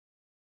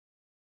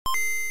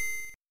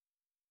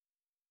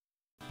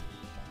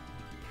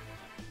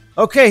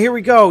Okay, here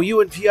we go.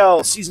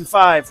 UNPL Season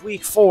 5,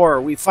 Week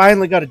 4. We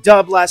finally got a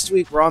dub last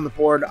week. We're on the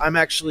board. I'm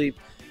actually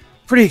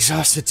pretty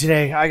exhausted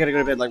today. I got to go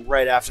to bed like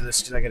right after this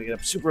because I got to get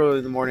up super early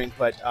in the morning.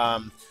 But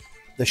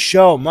the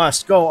show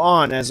must go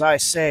on, as I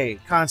say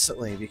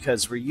constantly,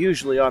 because we're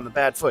usually on the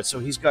bad foot. So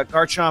he's got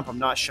Garchomp. I'm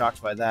not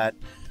shocked by that.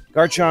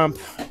 Garchomp,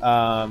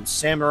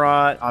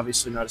 Samurott,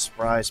 obviously not a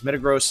surprise.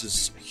 Metagross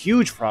is a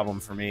huge problem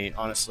for me,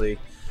 honestly.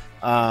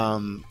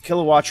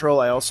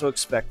 Kilowattrel, I also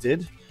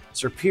expected.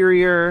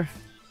 Superior,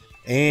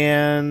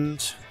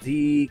 and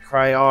the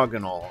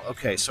Cryogonal.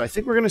 Okay, so I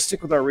think we're going to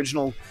stick with our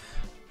original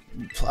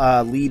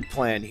lead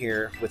plan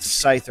here with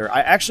Scyther.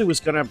 I actually was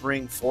going to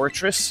bring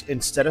Fortress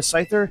instead of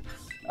Scyther,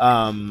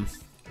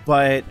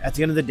 but at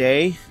the end of the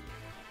day,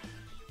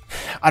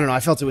 I don't know,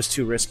 I felt it was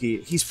too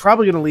risky. He's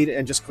probably going to lead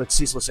and just click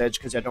Ceaseless Edge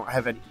because I don't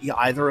have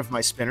either of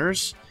my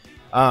spinners.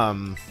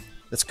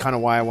 That's kind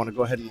of why I want to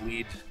go ahead and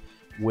lead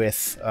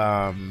with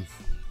the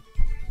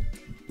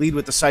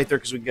Scyther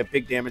because we can get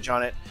big damage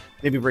on it.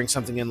 Maybe bring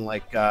something in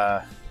like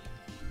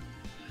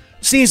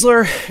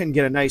Sneasler and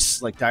get a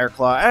nice like Dire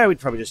Claw. I would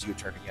probably just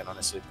U-turn again,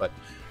 honestly. But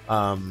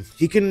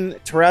he can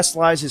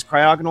terrestrialize his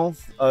Cryogonal.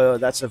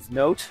 That's of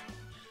note.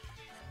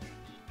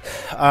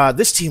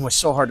 This team was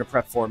so hard to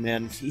prep for,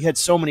 man. He had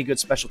so many good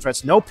special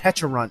threats. No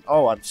Pecha Run.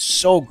 Oh, I'm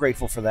so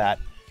grateful for that.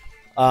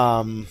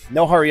 No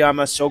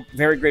Hariyama. So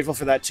very grateful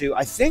for that, too.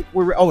 I think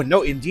we're... Oh, and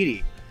no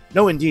Indeedee.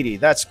 No Indeedee.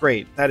 That's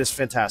great. That is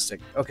fantastic.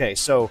 Okay,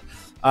 so...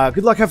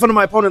 good luck, have fun with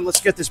my opponent. Let's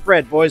get this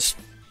bread, boys.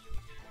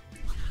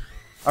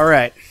 All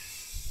right.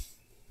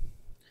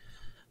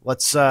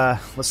 Let's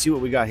see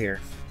what we got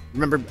here.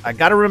 Remember, I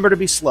gotta remember to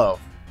be slow.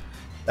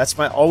 That's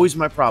always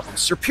my problem.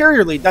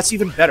 Superior lead, that's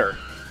even better.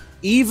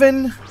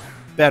 Even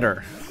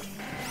better.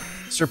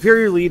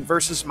 Superior lead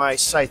versus my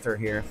Scyther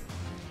here.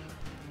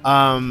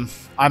 I'm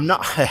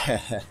not...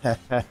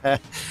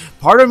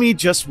 Part of me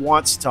just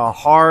wants to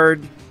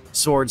hard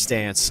Swords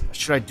Dance.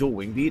 Should I dual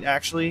Wing Beat,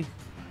 actually?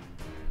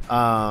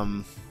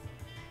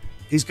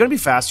 He's going to be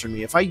faster than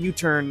me. If I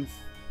U-turn,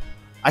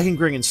 I can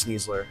bring in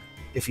Sneasler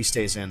if he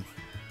stays in.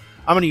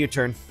 I'm going to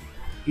U-turn.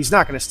 He's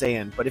not going to stay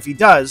in, but if he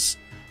does,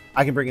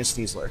 I can bring in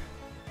Sneasler.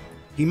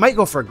 He might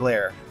go for a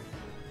Glare.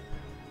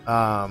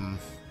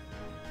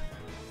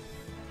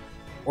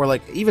 Or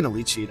like even a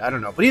Leech Seed. I don't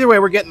know. But either way,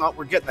 we're getting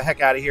the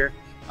heck out of here.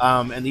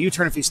 And the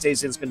U-turn, if he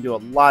stays in, is going to do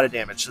a lot of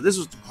damage. So this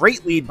was a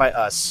great lead by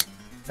us.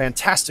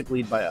 Fantastic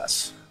lead by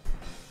us.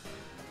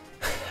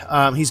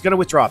 He's going to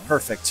withdraw.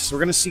 Perfect. So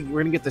we're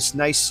going to get this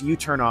nice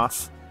U-turn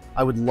off.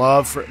 I would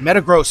love for...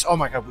 Metagross. Oh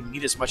my god, we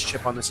need as much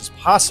chip on this as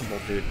possible,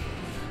 dude.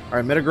 All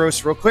right,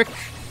 Metagross, real quick.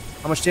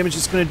 How much damage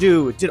is it going to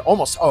do? It did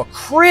almost... Oh,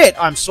 crit!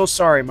 I'm so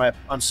sorry,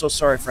 I'm so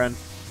sorry, friend.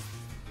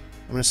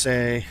 I'm going to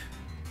say...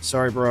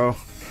 Sorry, bro.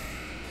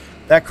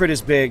 That crit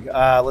is big.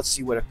 Let's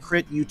see what a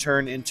crit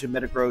U-turn into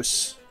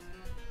Metagross...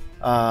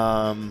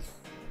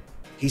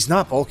 He's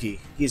not bulky.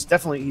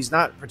 He's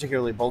not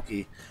particularly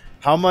bulky.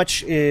 How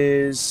much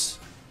is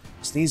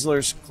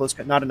Sneasler's close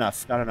cut? Not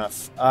enough. Not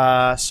enough.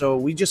 So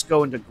we just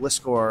go into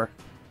Gliscor,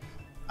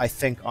 I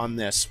think, on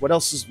this. What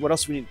else do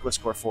we need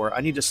Gliscor for? I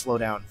need to slow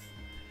down.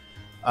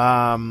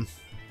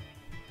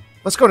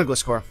 Let's go to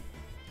Gliscor.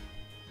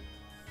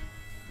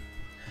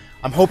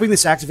 I'm hoping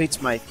this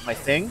activates my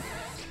thing.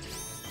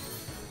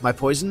 My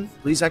poison.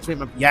 Please activate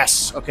my...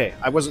 Yes! Okay.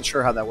 I wasn't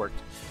sure how that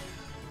worked.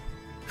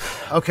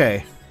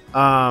 Okay.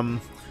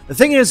 The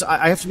thing is,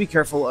 I have to be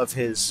careful of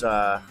his...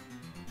 I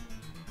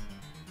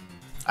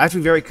have to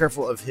be very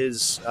careful of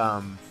his...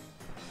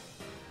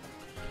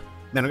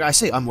 Man, I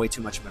say way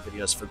too much in my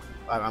videos.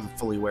 I'm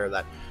fully aware of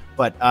that.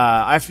 But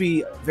I have to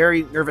be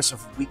very nervous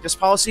of weakness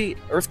policy.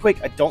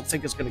 Earthquake, I don't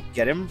think is going to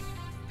get him.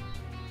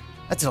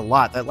 That did a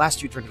lot. That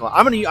last U-turn did a lot.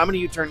 I'm gonna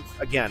U-turn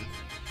again.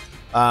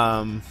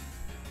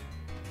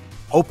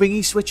 Hoping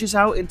he switches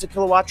out into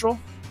Kilowattrel.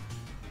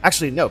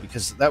 Actually, no,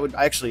 because that would...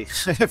 Actually,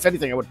 if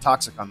anything, I would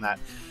Toxic on that.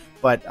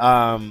 But,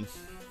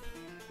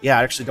 yeah,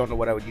 I actually don't know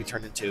what I would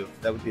U-turn into.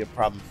 That would be a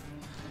problem.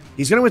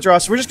 He's going to withdraw,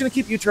 so we're just going to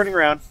keep U-turning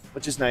around,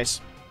 which is nice.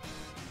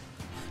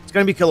 It's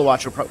going to be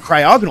Kilowattrel.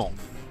 Cryogonal.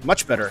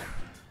 Much better.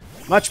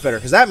 Much better,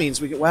 because that means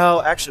we get...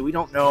 Well, actually, we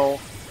don't know...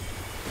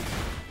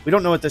 We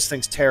don't know what this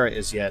thing's Terra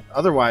is yet.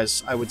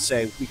 Otherwise, I would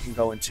say we can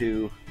go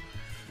into...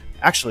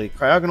 Actually,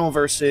 Cryogonal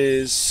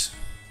versus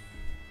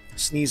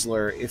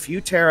Sneasler. If you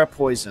Terra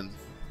Poison...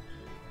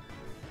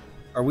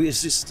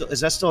 Is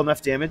that still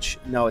enough damage?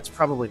 No, it's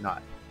probably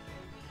not.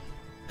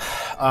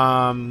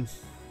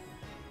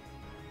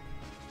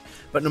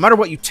 But no matter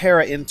what you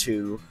Terra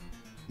into,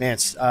 man,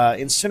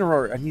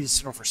 Incineroar. I need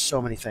Incineroar for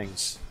so many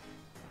things.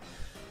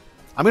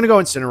 I'm gonna go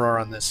Incineroar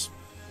on this.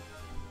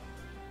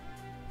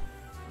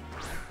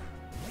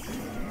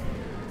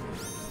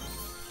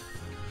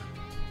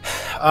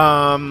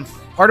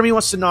 Part of me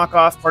wants to knock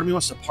off. Part of me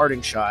wants to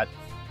Parting Shot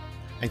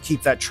and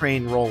keep that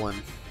train rolling.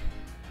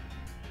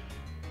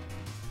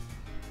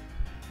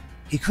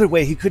 He could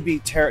wait. He could be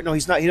Terra. No,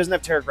 he's not. He doesn't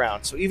have Terra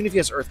Ground. So even if he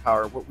has Earth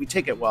Power, we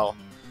take it well.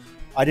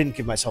 I didn't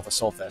give myself a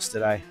Soulfest,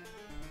 did I?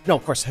 No,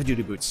 of course,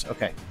 Hadoody Boots.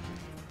 Okay.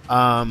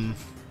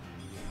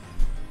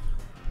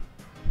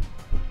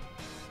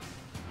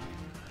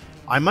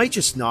 I might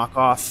just knock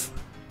off.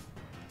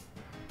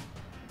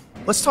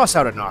 Let's toss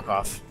out a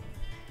knockoff.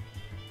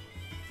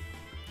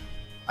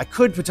 I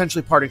could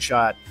potentially parting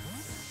shot.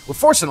 We're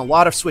forcing a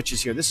lot of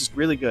switches here. This is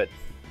really good.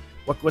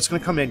 What's going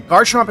to come in?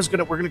 Garchomp is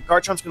going to.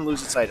 Garchomp's going to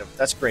lose its item.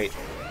 That's great.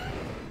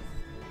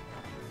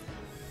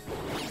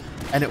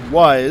 And it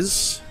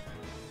was.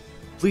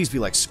 Please be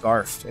like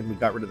Scarfed, and we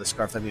got rid of the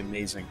Scarf. That'd be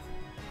amazing.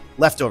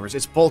 Leftovers.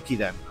 It's bulky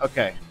then.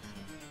 Okay.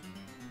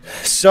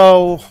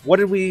 So what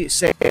did we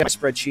say in my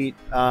spreadsheet?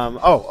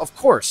 Oh, of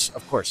course,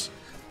 of course.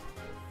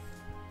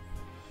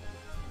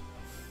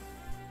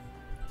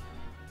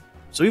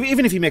 So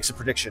even if he makes a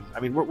prediction,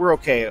 I mean, we're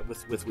okay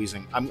with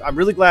Weezing. I'm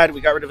really glad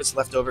we got rid of his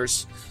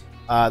leftovers.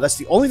 That's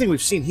the only thing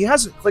we've seen. He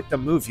hasn't clicked a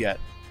move yet.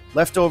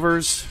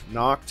 Leftovers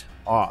knocked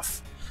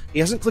off. He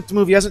hasn't clicked a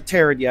move. He hasn't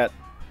terrored yet.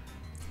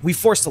 We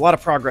forced a lot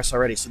of progress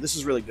already, so this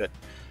is really good.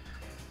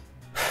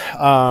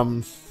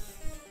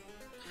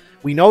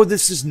 We know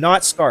this is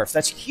not Scarf.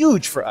 That's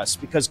huge for us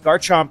because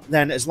Garchomp,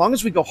 then, as long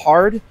as we go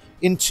hard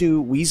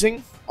into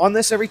Weezing on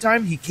this every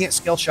time, he can't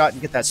scale shot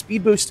and get that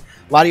speed boost.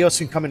 Latios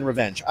can come in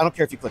revenge. I don't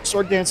care if you click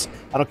Sword Dance.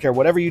 I don't care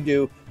whatever you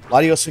do.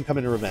 Latios can come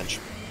in revenge.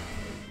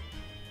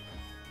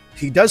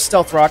 He does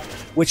Stealth Rock,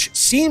 which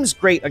seems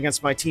great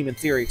against my team in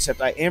theory,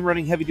 except I am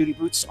running Heavy Duty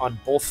Boots on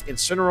both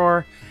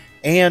Incineroar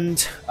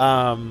and...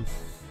 I'm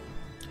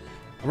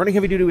running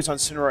Heavy Duty Boots on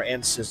Incineroar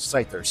and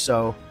Scyther,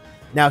 so...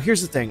 Now,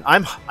 here's the thing.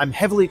 I'm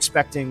heavily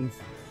expecting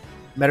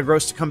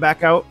Metagross to come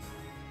back out,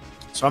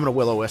 so I'm going to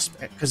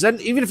Will-O-Wisp. Because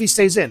then, even if he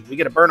stays in, we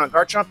get a burn on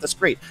Garchomp, that's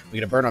great. We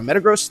get a burn on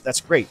Metagross,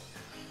 that's great.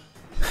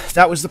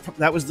 That was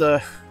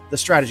the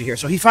strategy here.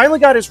 So he finally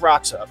got his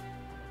rocks up.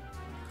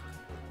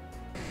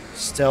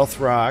 Stealth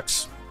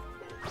Rocks.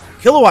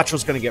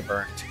 Kilowattrel's going to get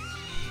burned.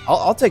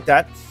 I'll take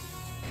that.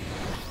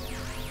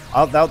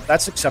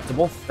 That's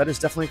acceptable. That is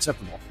definitely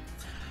acceptable.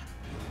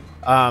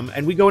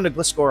 And we go into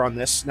Gliscor on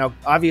this. Now,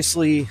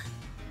 obviously,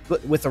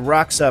 with the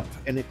rocks up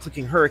and it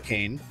clicking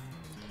Hurricane,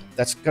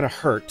 that's going to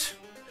hurt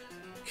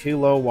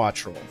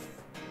Kilowattrel.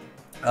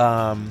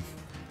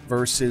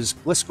 Versus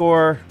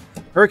Gliscor.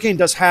 Hurricane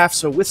does half,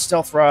 so with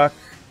Stealth Rock,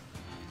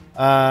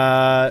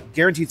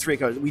 guaranteed 3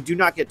 KO. We do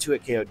not get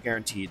 2-hit KO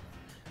guaranteed.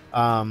 So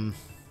I'm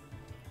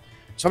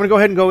going to go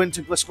ahead and go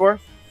into Gliscor.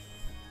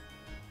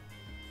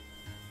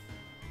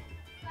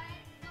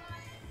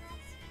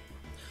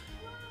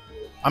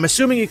 I'm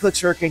assuming he clicks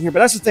Hurricane here, but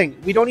that's the thing.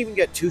 We don't even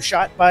get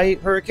 2-shot by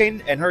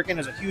Hurricane, and Hurricane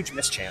has a huge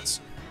mischance.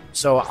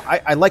 So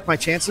I like my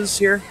chances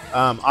here.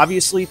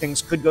 Obviously,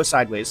 things could go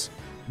sideways,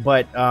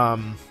 but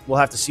we'll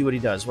have to see what he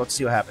does. We'll have to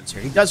see what happens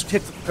here. He does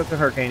click the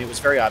Hurricane. It was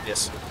very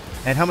obvious.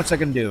 And how much I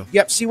can do?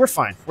 Yep, see, we're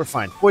fine. We're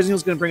fine. Poison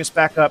Heal's going to bring us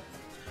back up.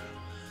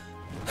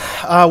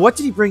 What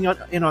did he bring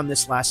in on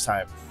this last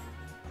time?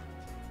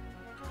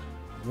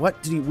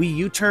 What did he... We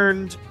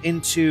U-turned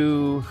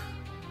into...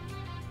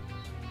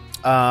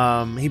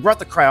 he brought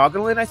the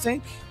Cryogonal in, I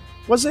think.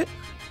 Was it?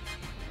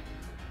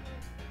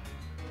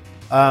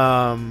 Do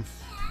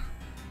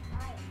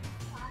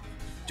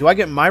I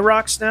get my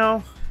rocks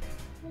now?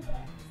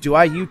 Do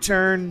I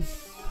U-turn?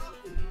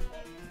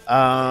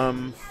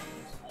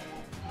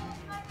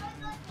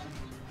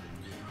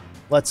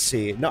 Let's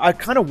see. No, I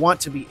kind of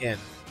want to be in.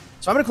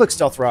 So I'm going to click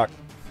Stealth Rock.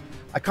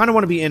 I kind of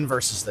want to be in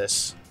versus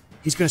this.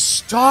 He's going to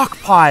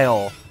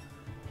stockpile.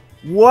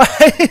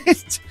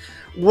 What?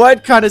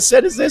 What kind of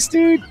set is this,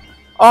 dude?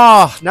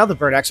 Oh, now the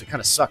burn actually kind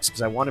of sucks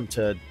because I want him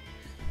to...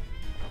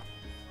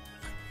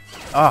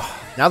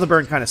 Oh, now the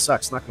burn kind of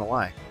sucks, not going to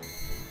lie.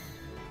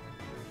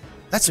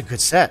 That's a good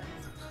set.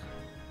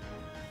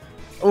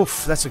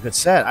 Oof, that's a good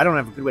set. I don't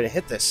have a good way to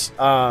hit this.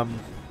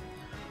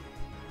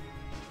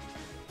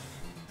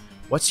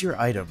 What's your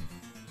item?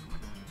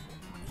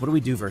 What do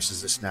we do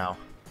versus this now?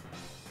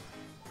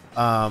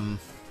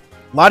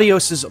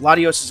 Latios is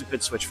a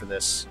good switch for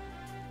this.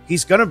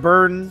 He's going to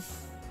burn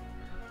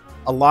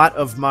a lot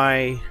of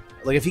my...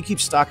 Like, if he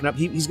keeps stocking up,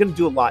 he's going to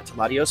do a lot to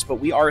Latios, but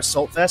we are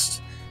Assault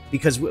Vest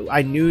because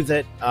I knew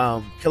that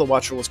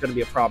Kilowattrel was going to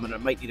be a problem, and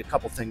I might need a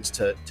couple things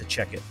to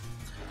check it.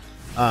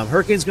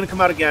 Hurricane's going to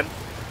come out again.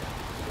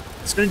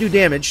 It's going to do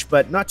damage,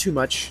 but not too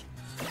much.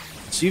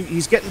 So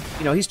he's getting,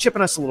 he's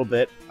chipping us a little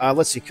bit.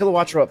 Let's see,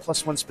 Kilowattrel at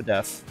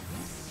 +1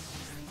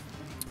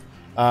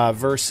 Spadef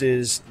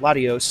versus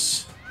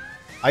Latios.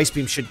 Ice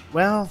Beam should,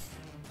 well,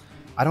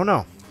 I don't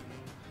know.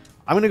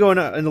 I'm going to go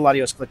into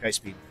Latios, click Ice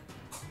Beam.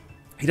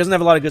 He doesn't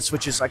have a lot of good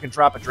switches. I can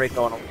drop a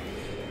Draco on him.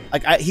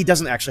 He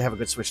doesn't actually have a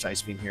good switch to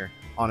Ice Beam here,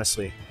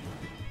 honestly.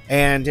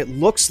 And it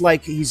looks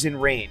like he's in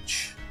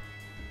range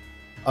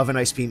of an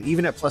Ice Beam,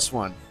 even at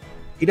 +1.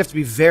 He'd have to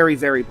be very,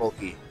 very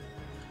bulky.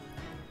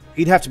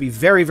 He'd have to be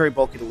very, very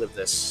bulky to live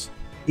this.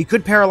 He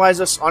could paralyze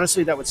us.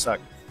 Honestly, that would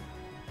suck.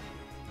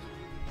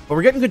 But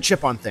we're getting good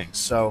chip on things,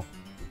 so...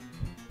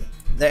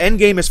 The end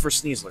game is for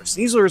Sneasler.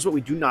 Sneasler is what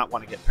we do not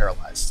want to get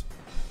paralyzed.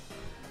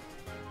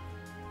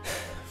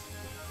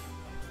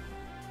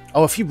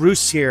 Oh, if he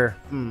roosts here,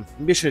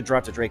 maybe I should have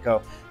dropped a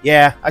Draco.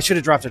 Yeah, I should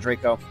have dropped a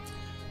Draco.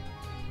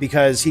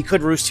 Because he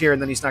could roost here,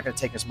 and then he's not going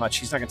to take as much.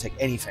 He's not going to take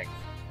anything.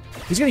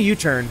 He's going to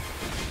U-turn.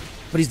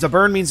 But the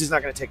burn means he's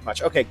not going to take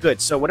much. Okay,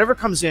 good. So whatever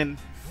comes in,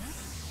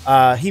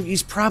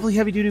 he's probably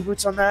heavy duty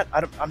boots on that.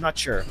 I'm not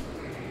sure.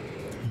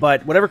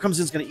 But whatever comes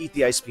in is going to eat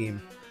the ice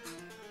beam.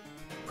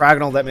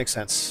 Cryogonal, that makes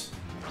sense.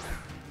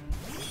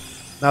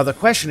 Now the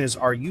question is,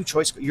 are you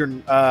choice? You're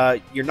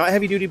not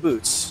heavy duty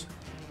boots.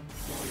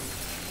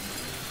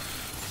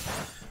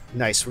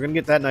 Nice. We're gonna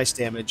get that nice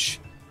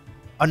damage.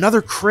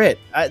 Another crit.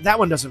 That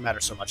one doesn't matter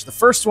so much. The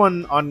first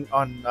one on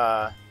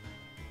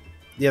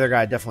the other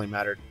guy definitely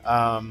mattered.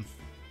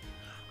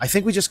 I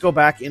think we just go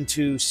back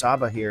into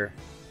Saba here.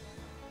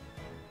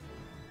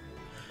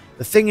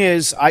 The thing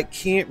is, I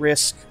can't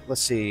risk.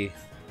 Let's see.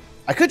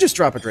 I could just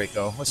drop a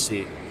Draco. Let's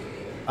see.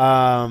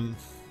 Cryogonal.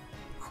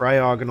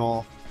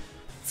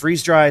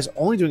 Freeze Dry is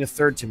only doing a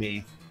third to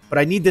me, but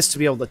I need this to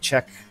be able to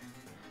check.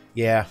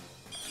 Yeah.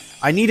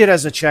 I need it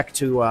as a check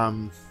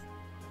to,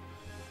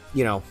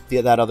 you know,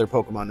 that other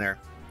Pokemon there.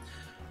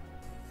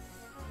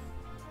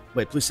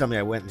 Wait, please tell me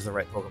I went into the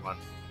right Pokemon.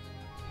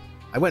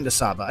 I went into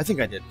Saba. I think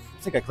I did.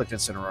 I think I clicked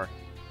Incineroar.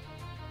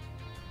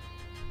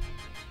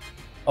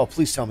 Oh,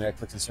 please tell me I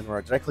clicked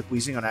Incineroar. Did I click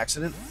Weezing on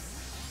accident?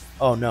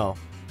 Oh, no.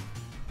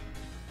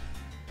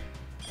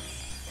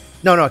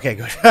 No, okay,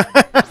 good.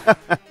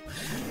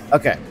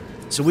 Okay,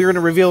 so we're going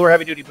to reveal we're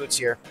heavy-duty boots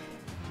here.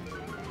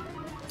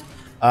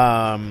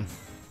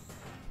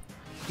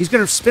 He's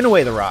going to spin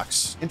away the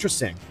rocks.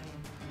 Interesting.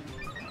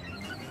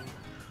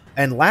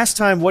 And last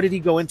time, what did he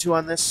go into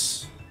on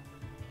this?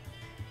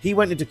 He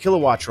went into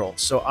Kilowattrel,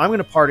 so I'm going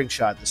to Parting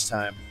Shot this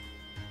time.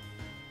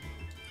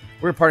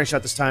 We're going to Parting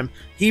Shot this time.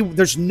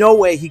 There's no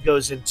way he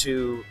goes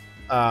into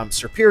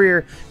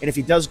Superior, and if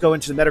he does go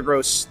into the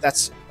Metagross,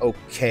 that's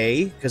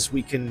okay, because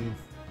we can...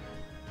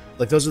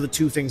 Like, those are the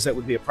two things that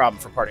would be a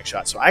problem for Parting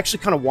Shot. So I actually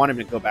kind of want him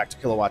to go back to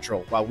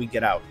Kilowattrel while we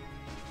get out.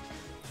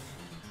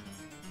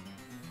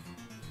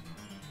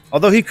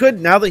 Although he could,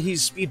 now that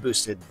he's speed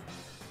boosted,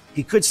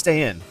 he could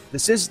stay in.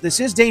 This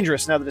is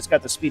dangerous now that it's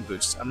got the speed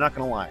boost. I'm not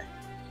going to lie.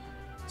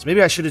 So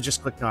maybe I should have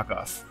just clicked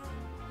Knockoff.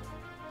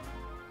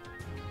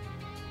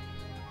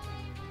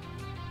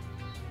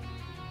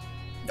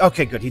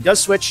 Okay, good. He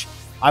does switch.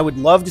 I would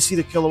love to see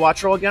the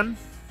Kilowattrel again.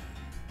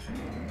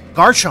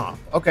 Garchomp.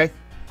 Okay.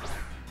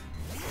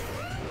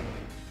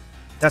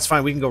 That's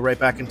fine. We can go right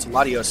back into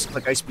Latios.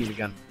 Click Ice Beam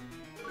again.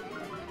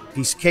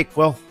 Piece of cake,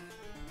 Quill.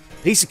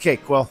 Piece of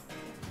cake, Quill.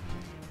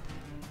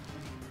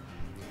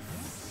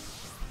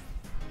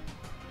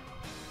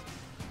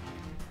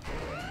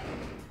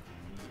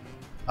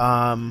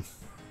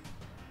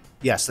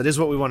 Yes, that is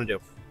what we want to do.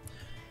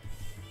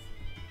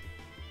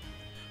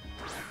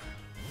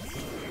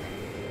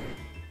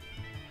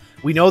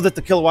 We know that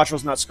the Kilowattrel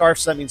is not Scarf,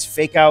 so that means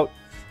Fake Out.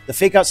 The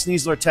Fake Out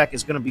Sneasler tech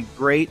is going to be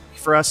great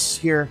for us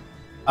here.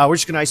 We're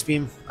just going to Ice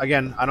Beam.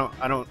 Again,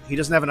 he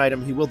doesn't have an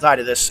item. He will die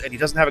to this, and he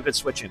doesn't have a good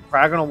switch in.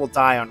 Cryogonal will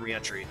die on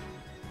re-entry.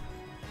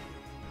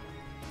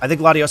 I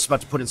think Latios is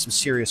about to put in some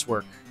serious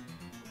work.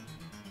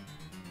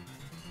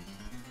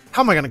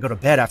 How am I going to go to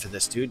bed after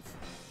this, dude?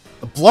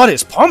 The blood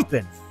is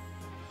pumping.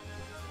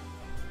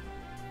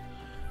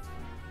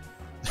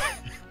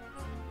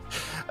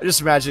 I'm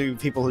just imagining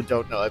people who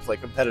don't know I play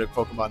competitive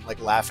Pokemon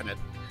like laughing at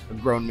a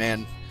grown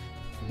man.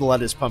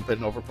 Blood is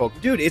pumping over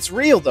Pokemon. Dude, it's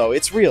real, though.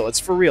 It's real. It's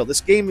for real.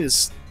 This game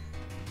is...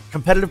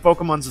 Competitive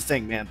Pokemon's a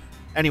thing, man.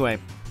 Anyway,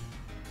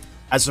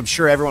 as I'm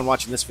sure everyone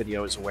watching this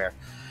video is aware.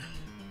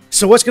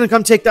 So what's going to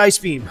come take the Ice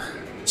Beam?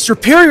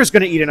 Superior's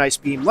going to eat an Ice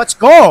Beam. Let's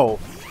go!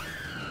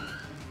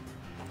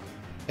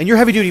 And you're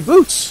heavy-duty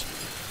boots.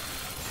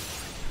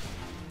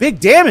 Big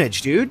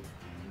damage, dude.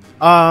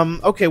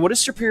 Okay, what has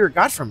Superior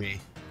got for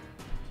me?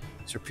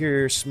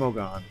 Superior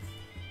Smogon.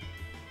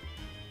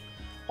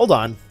 Hold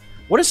on.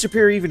 What does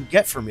Superior even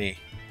get for me?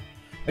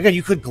 Again,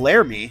 you could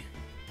glare me.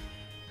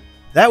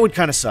 That would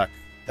kind of suck.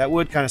 That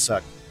would kind of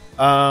suck.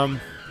 Yeah,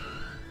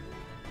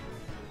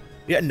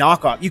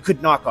 knock off. You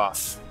could knock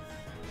off.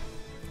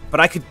 But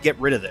I could get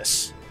rid of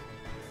this.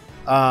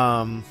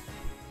 I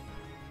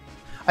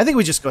think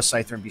we just go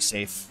Scyther and be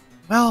safe.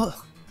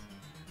 Well,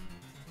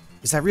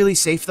 is that really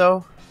safe,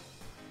 though?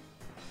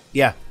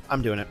 Yeah,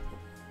 I'm doing it.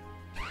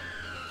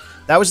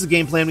 That was the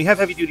game plan. We have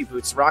heavy-duty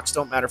boots. Rocks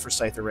don't matter for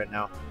Scyther right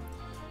now.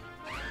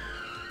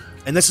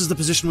 And this is the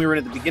position we were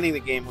in at the beginning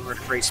of the game when we were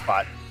in a gray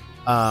spot.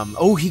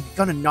 Oh, he's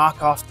gonna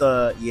knock off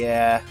the...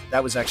 Yeah,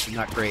 that was actually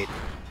not great.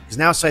 Because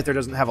now Scyther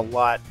doesn't have a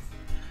lot.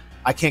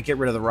 I can't get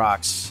rid of the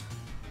rocks.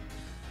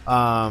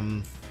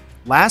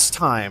 Last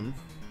time,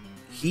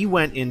 he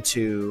went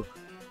into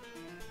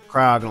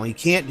Cryogonal. He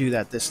can't do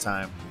that this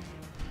time.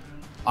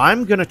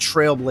 I'm gonna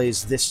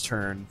Trailblaze this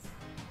turn.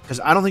 Because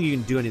I don't think you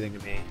can do anything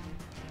to me.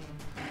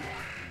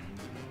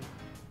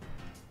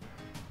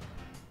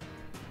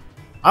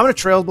 I'm gonna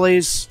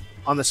Trailblaze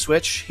on the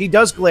switch. He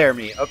does glare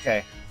me.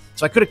 Okay.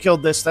 So I could have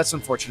killed this. That's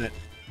unfortunate.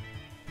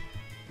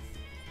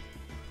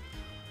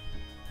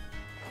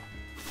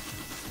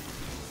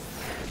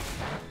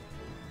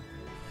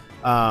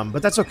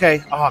 But that's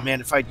okay. Oh,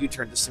 man, if I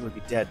U-turn, this thing would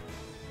be dead.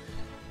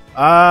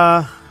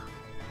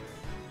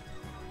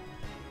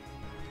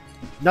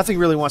 Nothing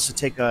really wants to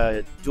take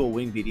a dual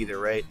wing beat either,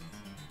 right?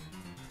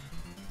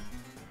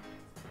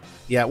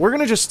 Yeah, we're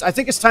going to just... I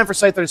think it's time for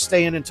Scyther to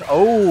stay in into...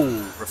 Oh,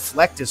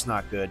 Reflect is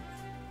not good.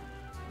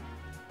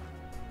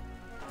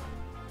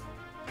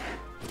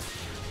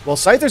 Well,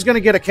 Scyther's going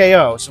to get a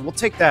KO, so we'll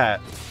take that.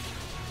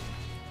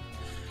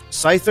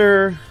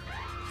 Scyther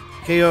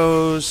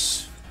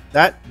KOs.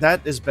 That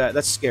is bad.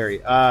 That's scary.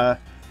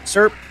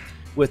 Serp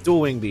with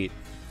dual wing beat.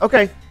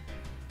 Okay.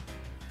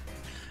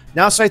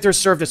 Now Scyther's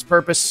served its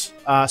purpose.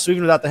 So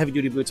even without the heavy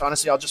duty boots,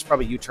 honestly, I'll just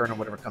probably U-turn on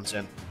whatever comes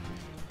in.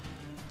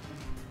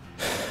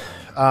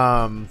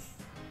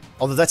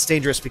 Although that's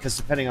dangerous because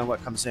depending on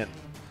what comes in.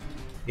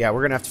 Yeah,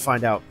 we're gonna have to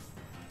find out.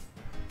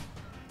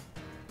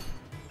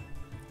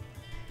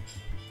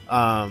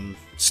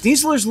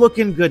 Sneasler's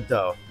looking good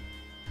though.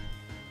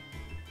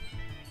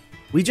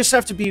 We just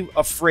have to be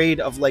afraid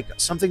of like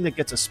something that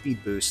gets a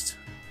speed boost.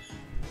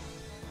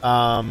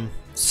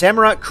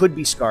 Samurott could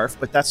be Scarf,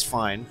 but that's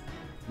fine.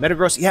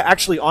 Metagross, yeah,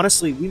 actually,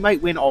 honestly, we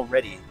might win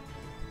already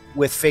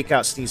with Fake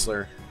Out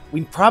Sneasler.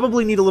 We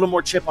probably need a little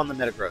more chip on the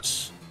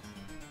Metagross.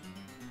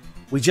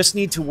 We just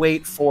need to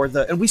wait for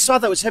the... And we saw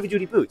that was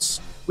heavy-duty boots.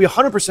 We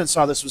 100%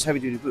 saw this was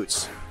heavy-duty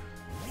boots.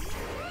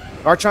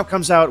 Garchomp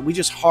comes out. We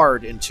just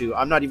hard into...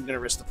 I'm not even going to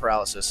risk the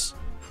paralysis.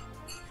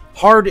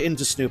 Hard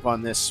into Snoop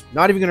on this.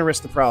 Not even going to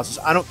risk the paralysis.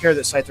 I don't care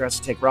that Scyther has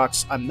to take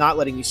rocks. I'm not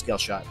letting you Scale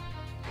Shot.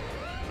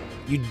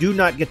 You do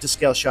not get to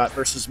Scale Shot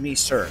versus me,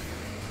 sir.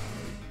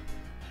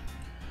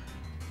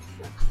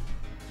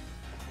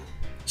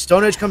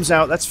 Stone Edge comes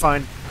out. That's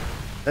fine.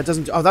 That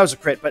doesn't... Oh, that was a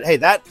crit. But hey,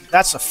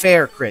 that's a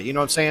fair crit. You know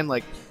what I'm saying?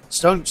 Like,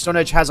 Stone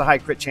Edge has a high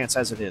crit chance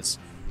as it is.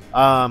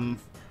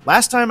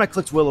 Last time I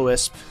clicked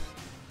Will-O-Wisp.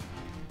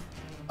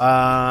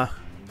 Oh,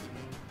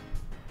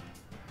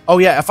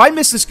 yeah. If I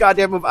miss this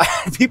goddamn move...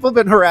 People have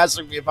been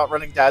harassing me about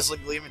running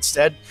Dazzling Gleam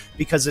instead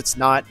because it's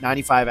not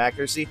 95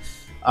 accuracy.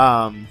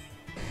 I'm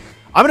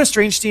going to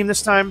Strange Team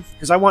this time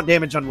because I want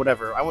damage on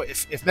whatever.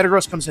 If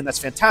Metagross comes in, that's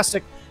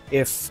fantastic.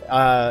 If...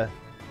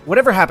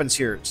 whatever happens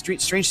here,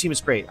 Strange Team is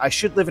great. I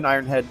should live in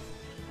Iron Head.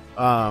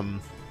 And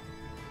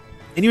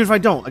even if I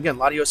don't, again,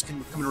 Latios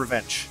can come in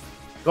revenge.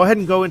 Go ahead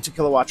and go into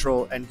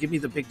Kilowattrel and give me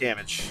the big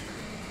damage.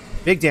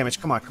 Big damage.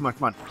 Come on, come on,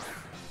 come on.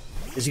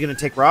 Is he going to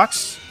take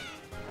rocks?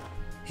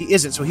 He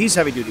isn't, so he's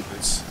heavy duty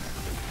boots.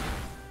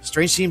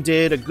 Strange Team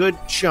did a good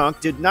chunk.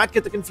 Did not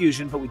get the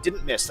confusion, but we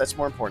didn't miss. That's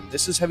more important.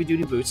 This is heavy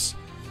duty boots.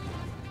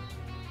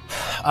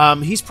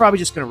 He's probably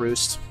just going to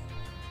roost.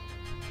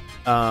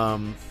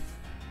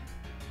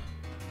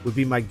 Would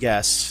be my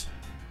guess.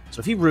 So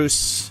if he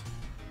roosts,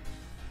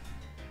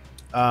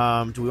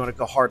 do we want to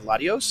go hard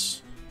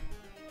Latios?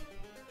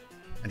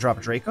 And drop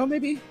a Draco,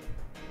 maybe?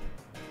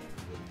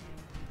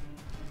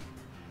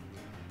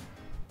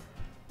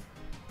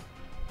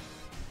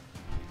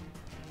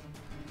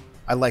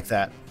 I like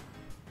that.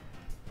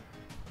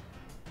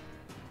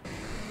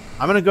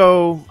 I'm gonna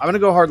go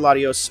hard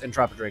Latios and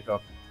drop a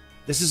Draco.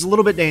 This is a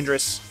little bit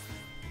dangerous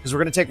because we're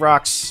gonna take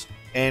rocks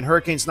and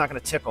Hurricane's not gonna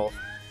tickle.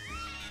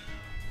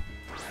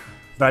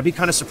 But I'd be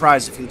kind of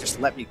surprised if he just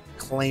let me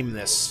claim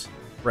this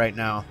right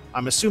now.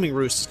 I'm assuming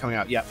Roost is coming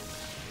out. Yep.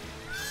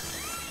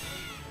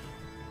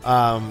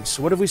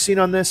 So what have we seen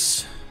on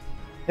this?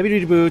 Heavy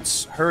Duty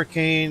Boots,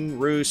 Hurricane,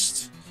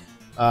 Roost,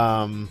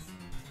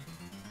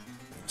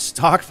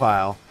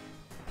 Stockpile.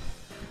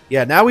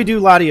 Yeah, now we do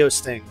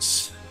Latios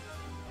things.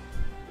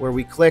 Where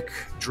we click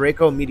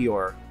Draco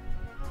Meteor.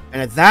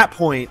 And at that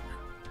point,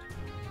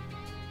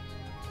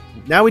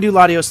 now we do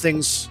Latios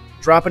things,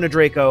 drop in a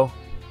Draco.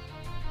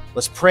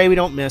 Let's pray we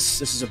don't miss.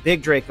 This is a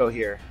big Draco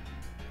here.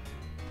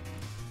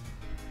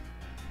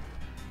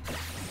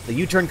 The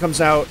U-turn comes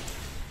out.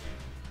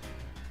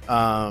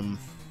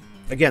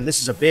 Again,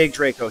 this is a big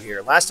Draco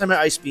here. Last time I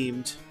Ice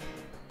Beamed.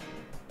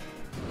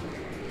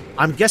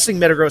 I'm guessing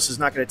Metagross is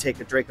not going to take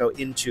a Draco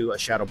into a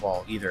Shadow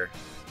Ball either.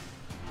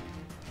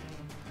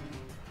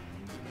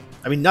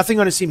 I mean, nothing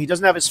on his team. He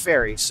doesn't have his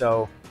Fairy,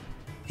 so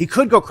he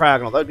could go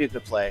Cryogonal. That would be a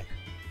good play.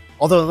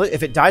 Although,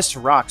 if it dies to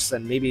rocks,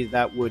 then maybe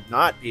that would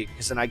not be,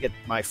 because then I get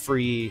my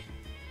free...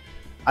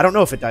 I don't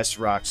know if it dies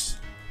to rocks.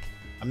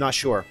 I'm not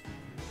sure.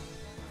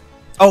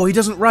 Oh, he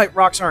doesn't... Right,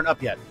 rocks aren't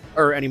up yet.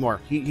 Or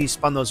anymore. He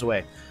spun those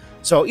away.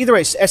 So, either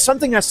way,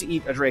 something has to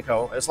eat a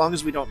Draco, as long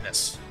as we don't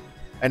miss.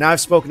 And now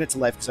I've spoken it to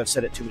life, because I've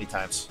said it too many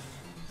times.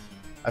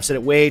 I've said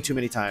it way too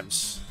many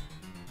times.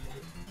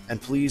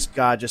 And please,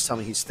 God, just tell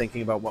me he's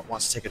thinking about what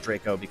wants to take a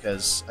Draco,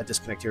 because a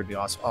disconnect here would be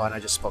awesome. Oh, and I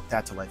just spoke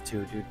that to life,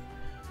 too, dude.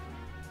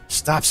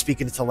 Stop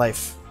speaking it to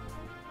life.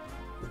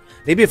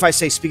 Maybe if I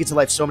say speak it to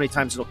life so many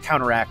times, it'll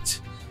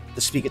counteract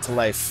the speak it to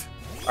life.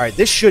 All right,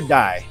 this should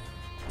die.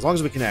 As long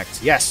as we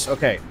connect. Yes,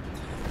 okay.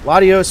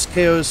 Latios,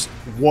 KOs.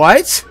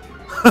 What?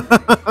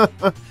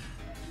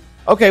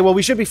 Okay, well,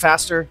 we should be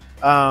faster.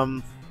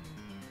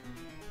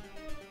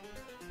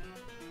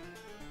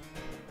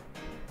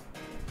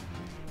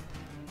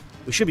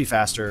 We should be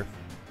faster.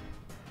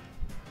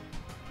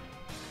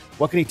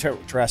 What can he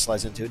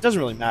terrestrialize into? It doesn't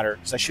really matter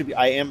because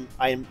I am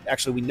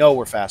actually, we know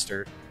we're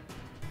faster.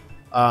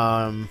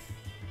 Or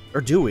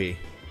do we?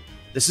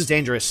 This is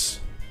dangerous.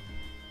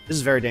 This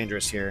is very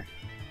dangerous here.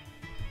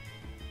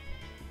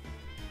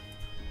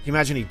 Can you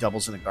imagine he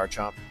doubles in a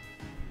Garchomp?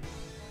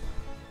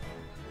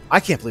 I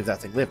can't believe that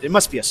thing lived. It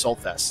must be a Soul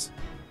Fest.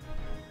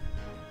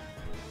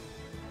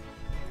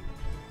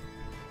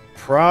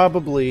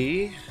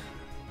 Probably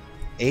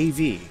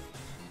AV.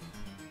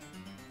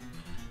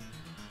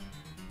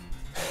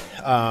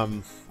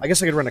 I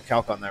guess I could run a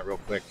calc on that real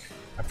quick.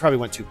 I probably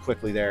went too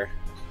quickly there.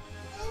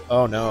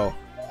 Oh no.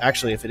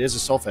 Actually, if it is a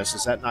Soul Fest,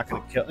 is that not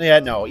going to kill? Yeah,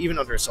 no. Even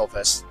under a Soul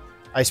Fest,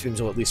 Ice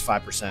Beams will at least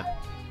 5%,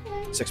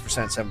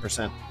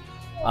 6%,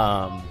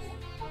 7%.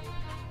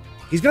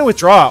 He's going to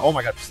withdraw. Oh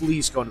my god,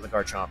 please go into the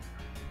Garchomp.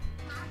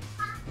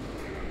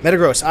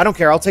 Metagross, I don't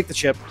care. I'll take the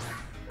chip.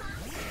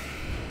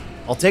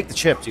 I'll take the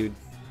chip, dude.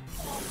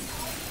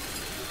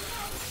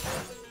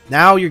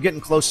 Now you're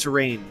getting close to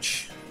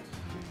range.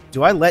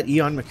 Do I let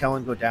Eon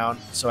McKellen go down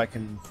so I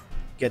can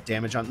get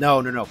damage on?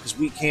 No, because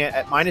we can't.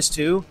 At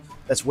 -2,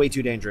 that's way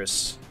too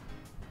dangerous.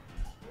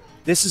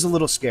 This is a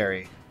little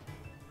scary.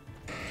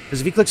 Because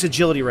if he clicks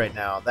Agility right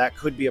now, that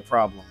could be a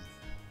problem.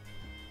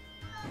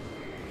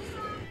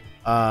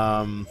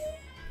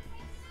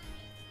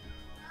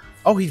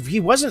 Oh, he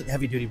wasn't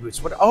Heavy Duty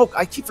Boots. What? Oh,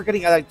 I keep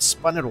forgetting I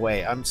spun it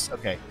away.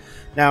 Okay.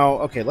 Now,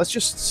 okay, let's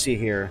just see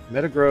here.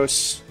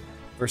 Metagross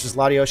versus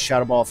Latios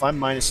Shadow Ball. If I'm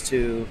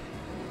 -2...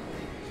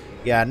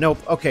 Yeah, nope.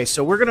 Okay,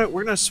 so we're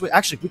gonna switch.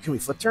 Actually, can we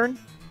flip turn?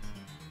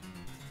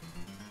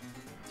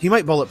 He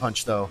might Bullet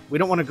Punch though. We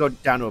don't want to go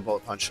down to a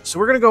Bullet Punch, so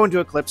we're gonna go into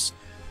Eclipse.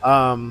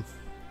 Actually,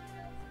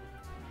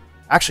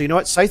 you know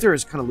what? Scyther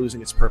is kind of losing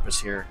its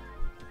purpose here,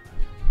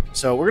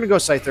 so we're gonna go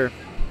Scyther.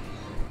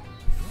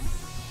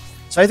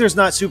 Scyther's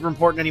not super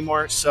important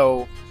anymore,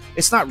 so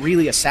it's not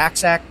really a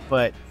sack,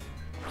 but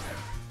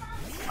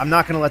I'm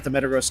not gonna let the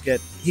Metagross get.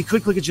 He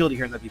could click Agility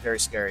here, and that'd be very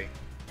scary.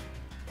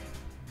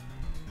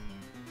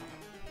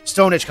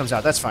 Stone Edge comes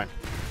out. That's fine.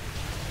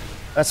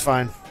 That's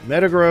fine.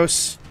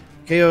 Metagross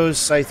KOs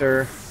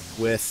Scyther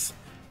with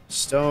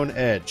Stone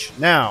Edge.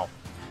 Now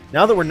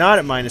that we're not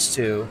at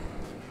 -2,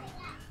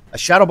 a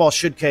Shadow Ball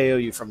should KO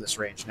you from this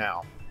range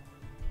now.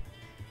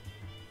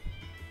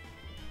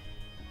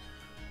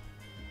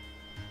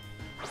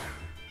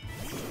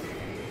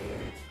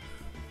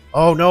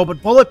 Oh no,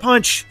 but Bullet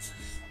Punch!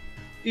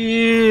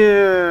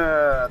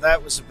 Yeah,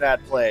 that was a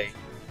bad play.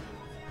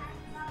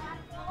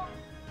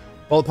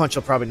 Bullet Punch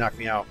will probably knock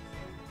me out.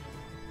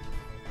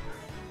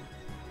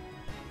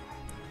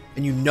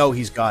 And you know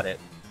he's got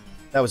it.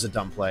 That was a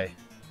dumb play.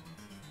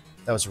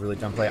 That was a really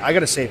dumb play. I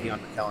gotta save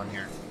Eon McKellen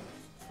here.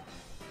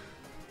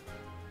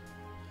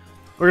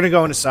 We're gonna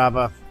go into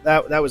Saba.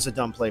 That was a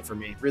dumb play for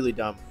me. Really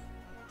dumb.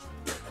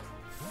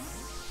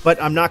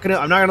 But I'm not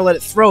gonna let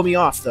it throw me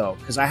off though,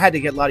 because I had to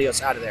get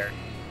Latios out of there.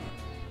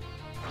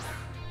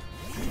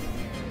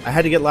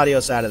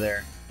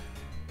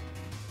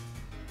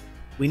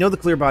 We know the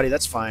clear body,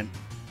 that's fine.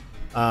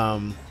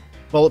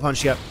 Bullet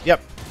Punch,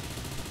 yep.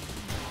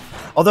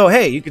 Although,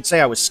 hey, you could say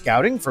I was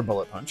scouting for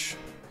Bullet Punch.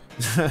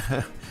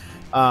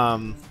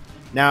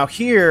 Now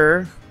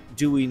here,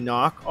 do we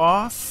knock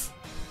off?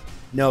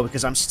 No,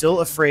 because I'm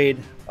still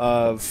afraid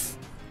of...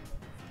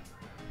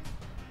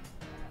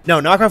 No,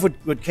 knockoff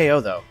would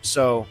KO, though,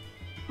 so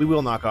we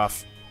will knock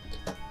off.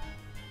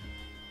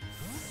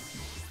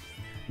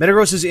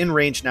 Metagross is in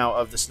range now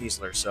of the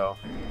Sneasler, so...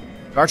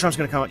 Garchomp's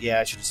going to come out. Yeah,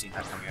 I should have seen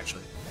that coming,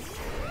 actually.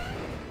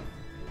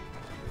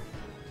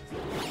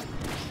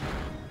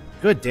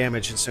 Good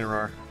damage,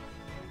 Incineroar.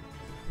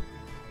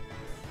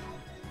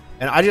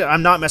 And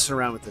I'm not messing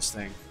around with this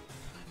thing.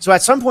 So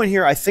at some point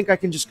here, I think I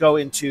can just go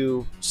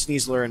into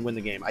Sneasler and win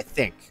the game. I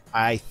think.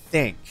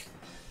 The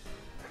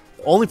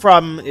only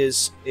problem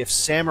is if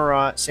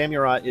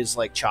Samurott is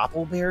like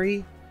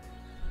Choppleberry,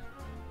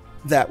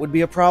 that would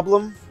be a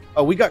problem.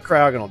 Oh, we got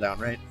Cryogonal down,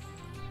 right?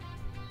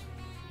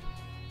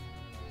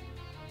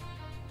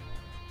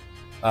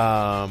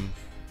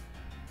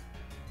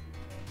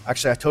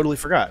 Actually, I totally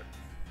forgot.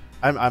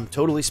 I'm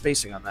totally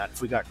spacing on that,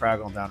 if we got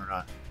Cryogonal down or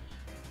not.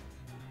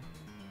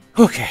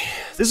 Okay,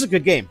 this is a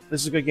good game.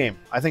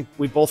 I think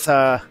we both...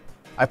 I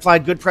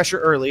applied good pressure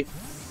early,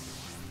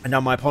 and now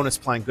my opponent's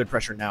applying good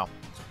pressure now.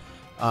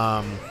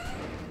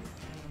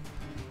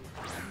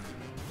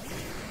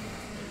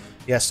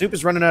 Yeah, Snoop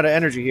is running out of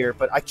energy here,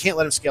 but I can't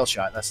let him Scale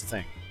Shot. That's the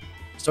thing.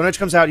 Stone Edge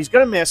comes out. He's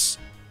going to miss.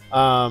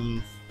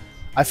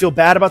 I feel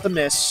bad about the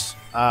miss,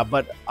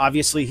 but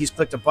obviously he's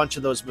clicked a bunch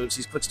of those moves.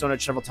 He's clicked Stone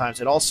Edge several times.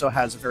 It also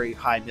has a very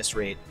high miss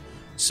rate.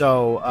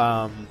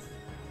 So,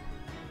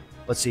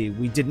 let's see.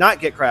 We did not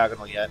get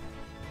Cryogonal yet.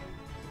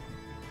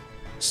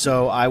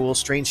 So I will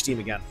Strange Steam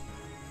again.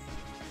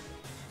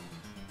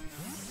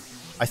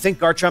 I think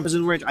Garchomp is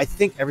in range. I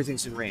think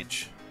everything's in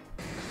range.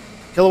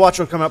 Kilowatts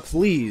will come out,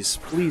 please.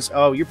 Please.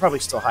 Oh, you're probably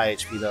still high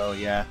HP, though.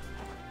 Yeah.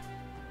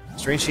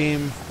 Strange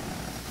Team.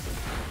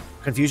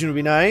 Confusion would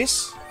be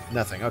nice.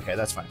 Nothing. Okay,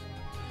 that's fine.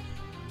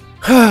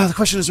 The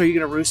question is, are you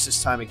going to roost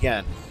this time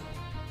again?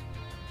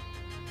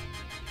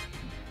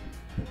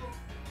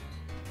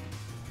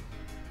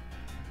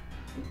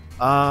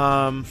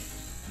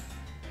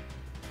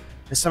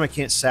 This time I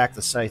can't sack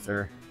the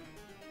Scyther.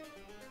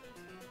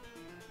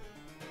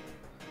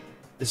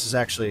 This is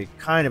actually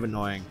kind of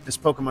annoying. This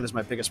Pokemon is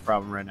my biggest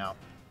problem right now.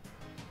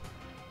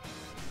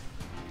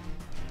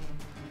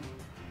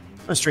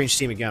 A strange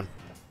team again.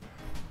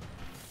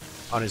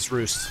 On his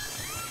roost.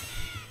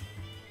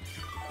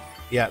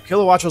 Yeah,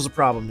 Kilowattrel's a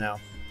problem now.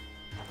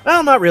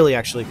 Well, not really,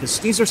 actually, because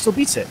Sneasler still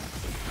beats it.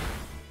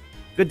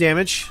 Good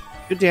damage.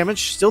 Good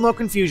damage. Still no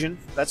confusion.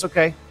 That's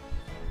okay.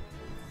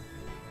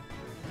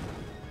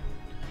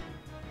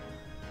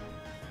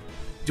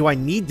 Do I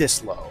need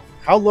this low?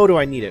 How low do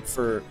I need it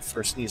for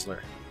Sneasler?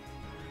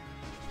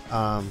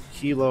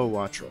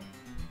 Kilowattrel.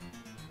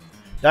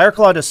 Dire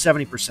Claw does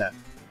 70%.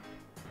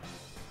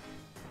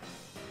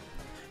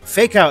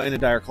 Fake Out in a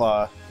Dire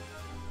Claw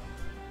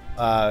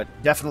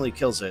definitely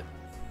kills it.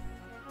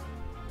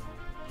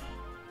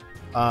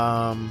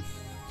 I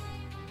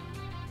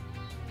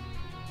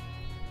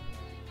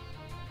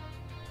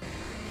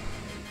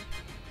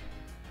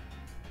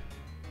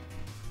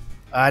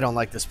don't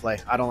like this play.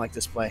 I don't like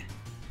this play.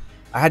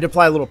 I had to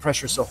apply a little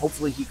pressure, so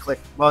hopefully he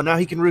clicked. Well, now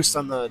he can roost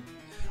on the...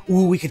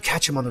 Ooh, we could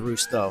catch him on the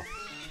roost, though.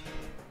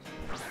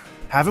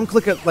 Have him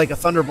click like a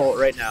Thunderbolt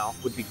right now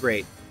would be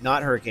great.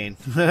 Not Hurricane.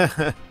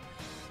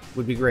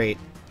 Would be great.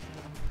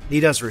 He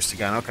does roost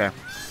again. Okay.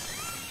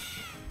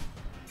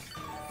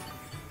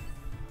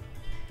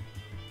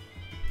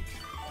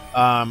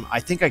 I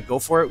think I go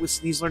for it with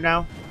Sneasler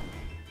now.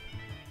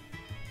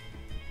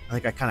 I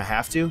think I kind of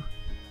have to.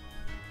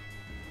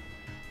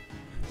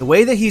 The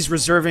way that he's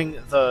reserving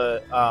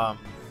the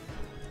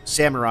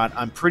Samurott,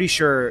 I'm pretty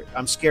sure...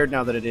 I'm scared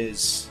now that it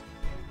is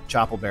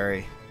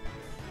Choppleberry.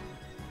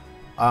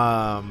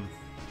 I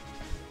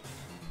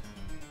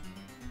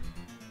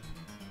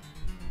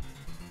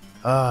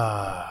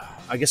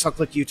guess I'll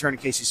click U-turn in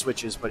case he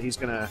switches, but he's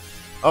gonna...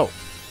 Oh.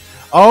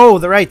 Oh,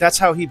 right. That's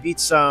how he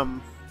beats...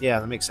 Yeah,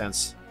 that makes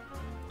sense.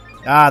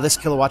 This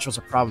Kilowattrel's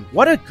a problem.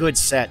 What a good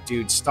set,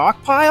 dude.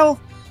 Stockpile?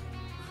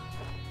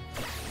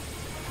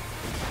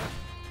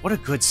 What a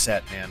good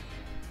set, man.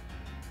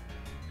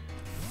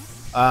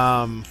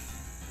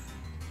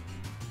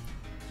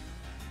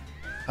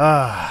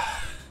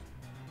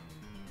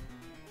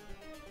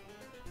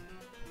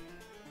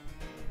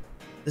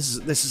 This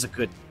is a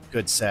good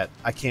set.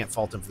 I can't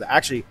fault him for that.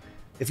 Actually,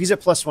 if he's at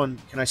 +1,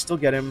 can I still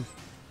get him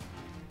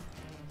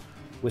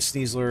with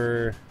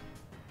Sneasler?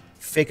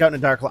 Fake Out in a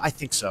Dire Claw? I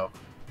think so.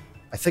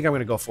 I think I'm going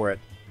to go for it.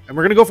 And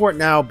we're going to go for it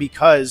now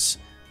because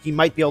he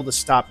might be able to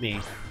stop me.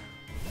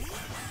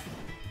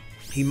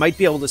 He might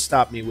be able to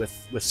stop me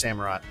with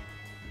Samurott.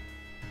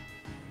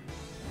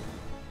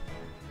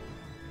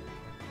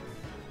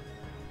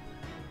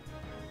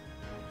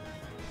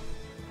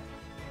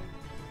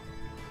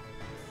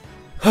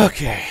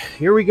 Okay,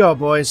 here we go,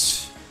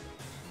 boys.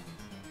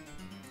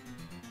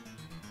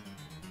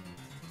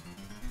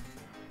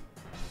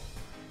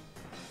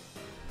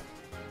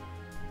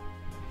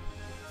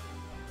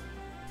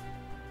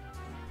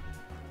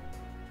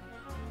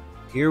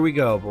 Here we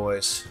go,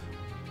 boys.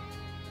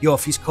 Yo,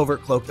 if he's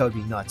Covert Cloak, that would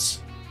be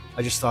nuts.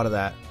 I just thought of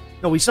that.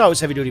 No, we saw it was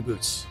Heavy Duty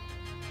Boots.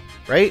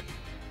 Right?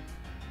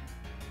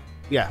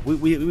 Yeah,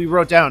 we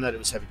wrote down that it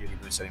was Heavy Duty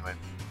Boots anyway.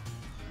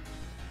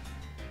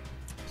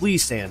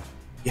 Please stand.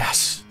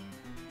 Yes.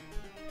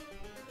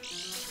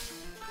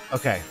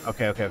 Okay.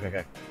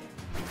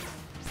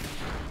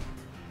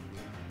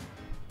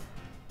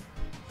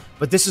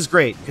 But this is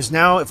great, because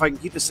now if I can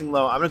keep this thing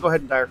low, I'm going to go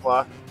ahead and Dire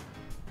Claw.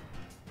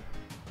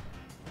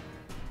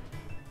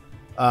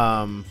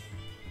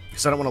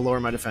 Because I don't want to lower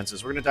my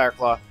defenses. We're going to Dire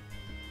Claw.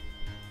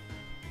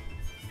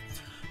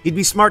 He'd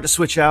be smart to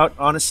switch out,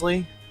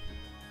 honestly.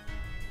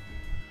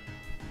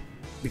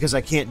 Because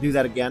I can't do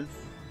that again.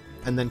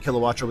 And then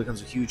Kilowattrel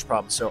becomes a huge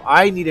problem. So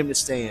I need him to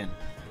stay in.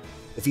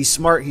 If he's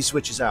smart, he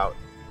switches out.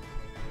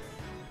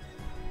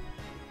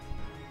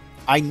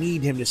 I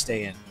need him to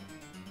stay in.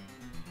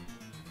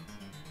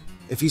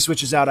 If he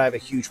switches out, I have a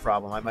huge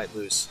problem. I might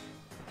lose.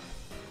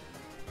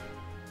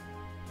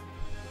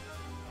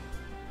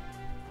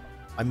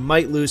 I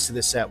might lose to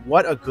this set.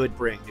 What a good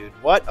bring, dude.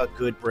 What a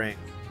good bring.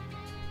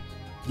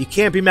 You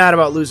can't be mad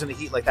about losing a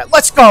heat like that.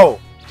 Let's go!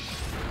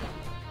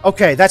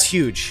 Okay, that's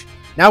huge.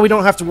 Now we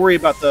don't have to worry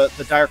about the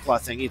Dire Claw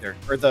thing either.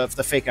 Or the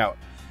Fake Out.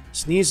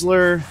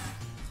 Sneasler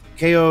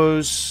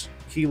KOs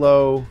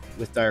Kilo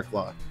with Dire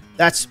Claw.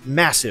 That's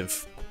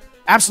massive.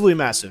 Absolutely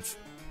massive.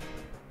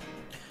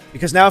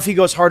 Because now if he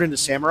goes hard into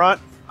Samurott,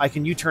 I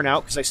can U-turn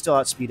out because I still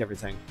outspeed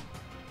everything.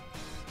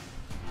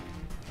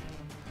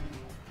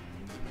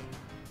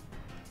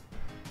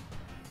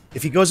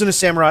 If he goes into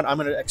Samurott, I'm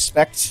going to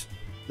expect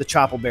the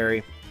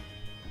Choppleberry.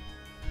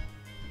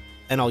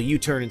 And I'll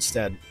U-turn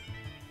instead.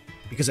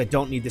 Because I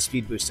don't need the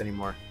speed boost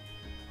anymore.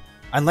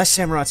 Unless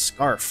Samurott's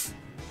Scarf.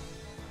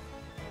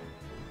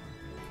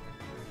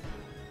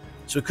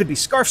 So it could be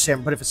Scarf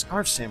Samurott, but if it's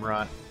Scarf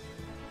Samurott,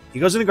 he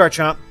goes into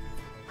Garchomp.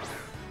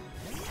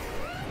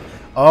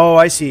 Oh,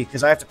 I see,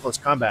 because I have to close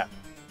combat.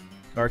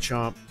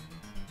 Garchomp.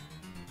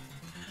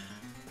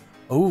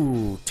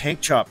 Oh,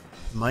 Tank Chop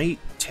might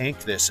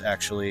tank this,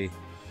 actually.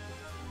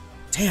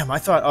 Damn, I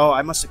thought... Oh,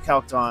 I must have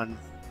calced on...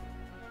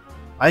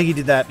 I think he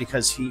did that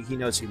because he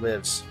knows he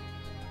lives.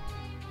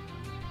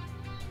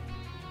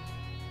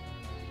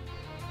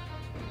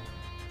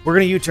 We're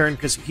going to U-turn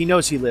because he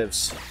knows he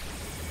lives.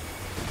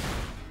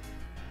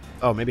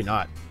 Oh, maybe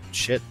not.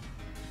 Shit.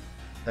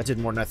 That did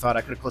more than I thought.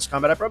 I could have close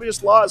combat. I probably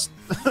just lost.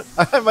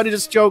 I might have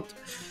just choked.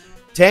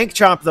 Tank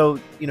Chomp, though,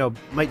 you know,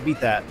 might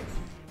beat that.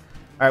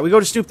 All right, we go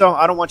to Snoop, though.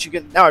 I don't want you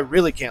getting... Now I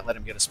really can't let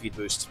him get a speed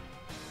boost.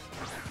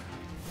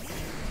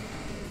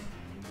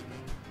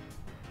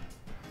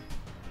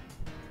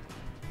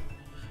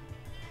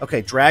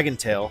 Okay, Dragon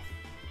Tail.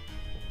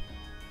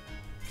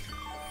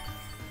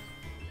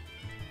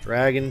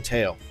 Dragon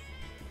Tail.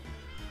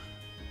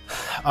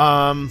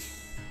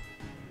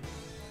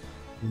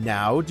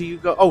 Now do you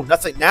go... Oh,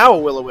 nothing. Now a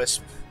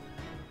Will-O-Wisp.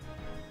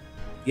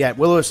 Yeah,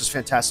 Will-O-Wisp is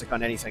fantastic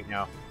on anything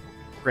now.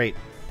 Great.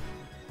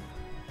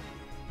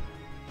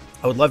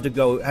 I would love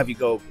to have you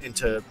go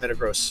into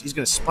Metagross. He's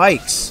going to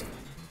Spikes.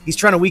 He's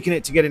trying to weaken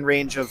it to get in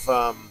range of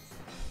a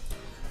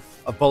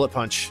Bullet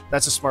Punch.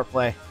 That's a smart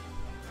play.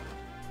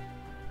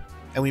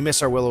 And we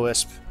miss our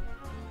Will-O-Wisp.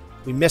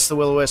 We miss the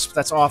Will-O-Wisp.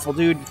 That's awful,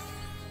 dude.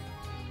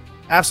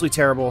 Absolutely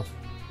terrible.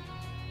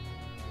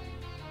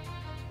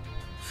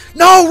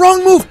 No!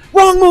 Wrong move!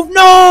 Wrong move!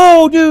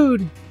 No,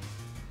 dude!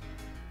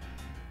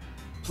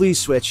 Please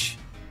switch.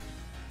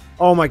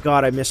 Oh my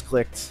god, I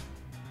misclicked.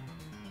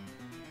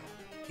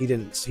 He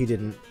didn't. He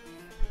didn't.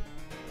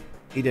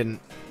 He didn't.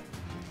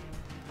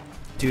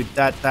 Dude,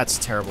 that's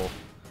terrible.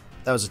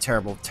 That was a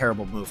terrible,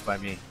 terrible move by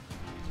me.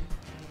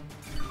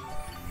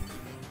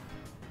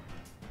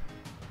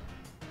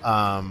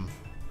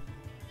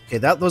 Okay,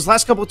 those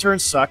last couple of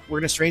turns suck. We're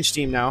gonna Strange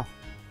Steam now.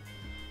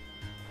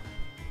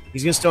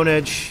 He's gonna Stone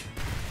Edge.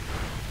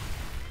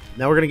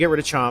 Now we're gonna get rid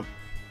of Chomp.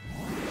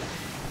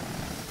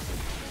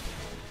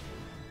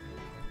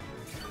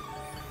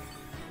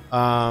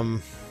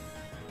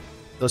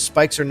 Those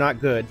spikes are not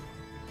good.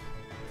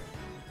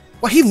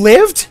 What, he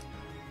lived?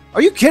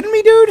 Are you kidding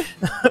me, dude?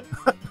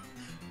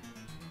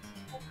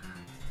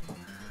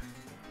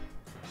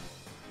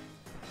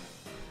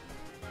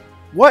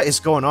 What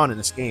is going on in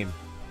this game?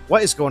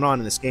 What is going on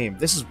in this game?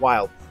 This is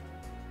wild.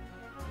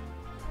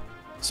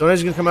 Stone Edge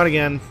is going to come out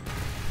again.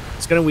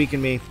 It's going to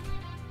weaken me.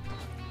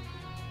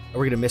 Are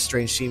we going to miss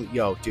Strange Team?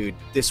 Yo, dude,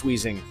 this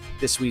Weezing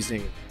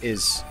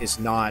is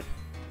not...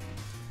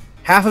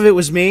 Half of it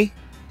was me.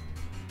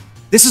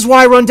 This is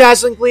why I run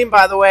Dazzling Gleam,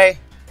 by the way.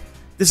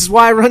 This is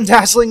why I run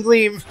Dazzling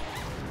Gleam.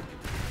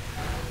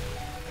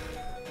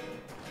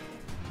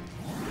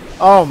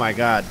 Oh my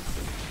god.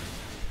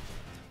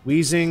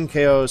 Weezing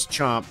KOs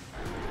Chomp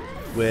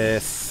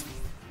with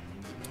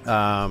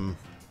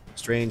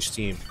Strange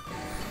Team.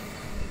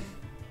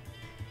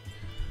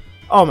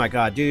 Oh my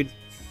god, dude.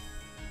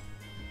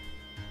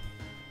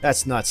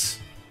 That's nuts.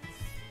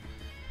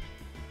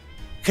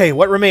 Okay,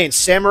 what remains?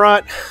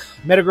 Samurott,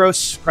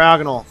 Metagross,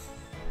 Cryogonal.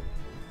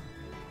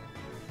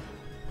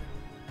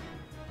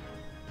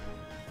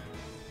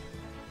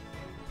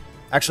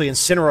 Actually,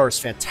 Incineroar is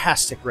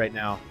fantastic right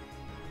now.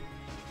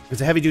 With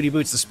the heavy-duty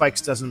boots, the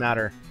spikes doesn't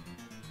matter.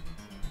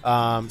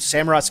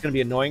 Samurott's going to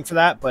be annoying for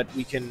that, but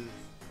we can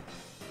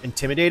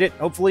intimidate it,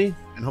 hopefully.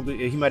 And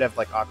hopefully he might have,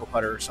 like, Aqua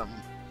Putter or something.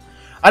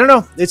 I don't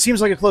know. It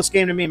seems like a close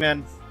game to me,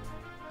 man.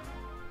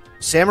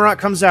 Samurott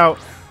comes out.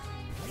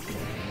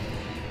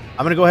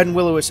 I'm going to go ahead and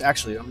Will-O-Wisp.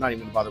 Actually, I'm not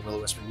even going to bother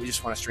Will-O-Wisping. We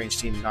just want a Strange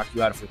Team to knock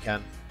you out if we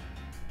can.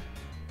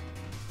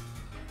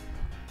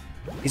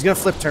 He's going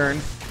to Flip Turn.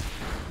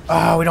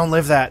 Oh, we don't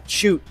live that.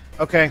 Shoot.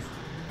 Okay.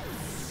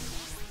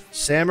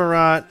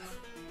 Samurott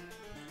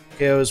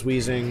KOs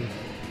Weezing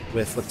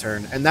with Flip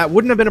Turn. And that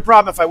wouldn't have been a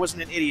problem if I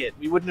wasn't an idiot.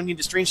 We wouldn't have needed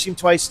to Strange Team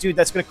twice. Dude,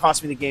 that's going to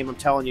cost me the game, I'm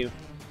telling you.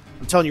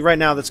 I'm telling you right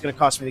now that's going to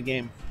cost me the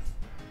game.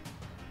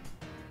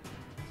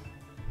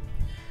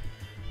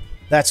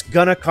 That's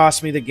going to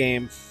cost me the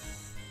game.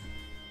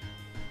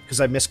 Because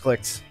I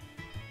misclicked.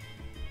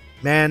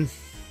 Man.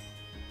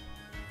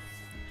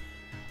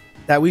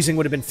 That Weezing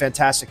would have been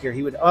fantastic here.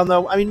 He would... Oh,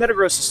 no. I mean,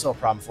 Metagross is still a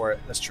problem for it.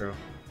 That's true.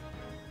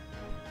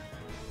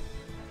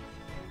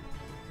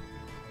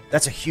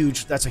 That's a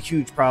huge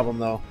problem,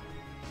 though.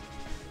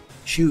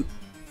 Shoot.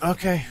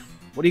 Okay.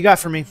 What do you got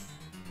for me?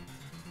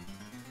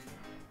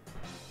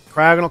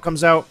 Cryogonal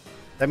comes out.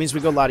 That means we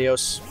go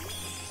Latios.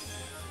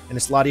 And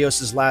it's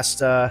Latios'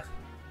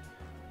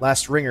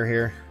 last ringer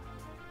here.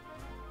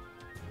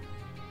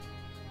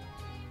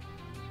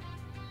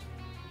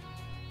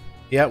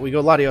 Yeah, we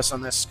go Latios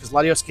on this, because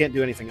Latios can't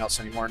do anything else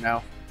anymore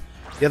now.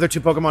 The other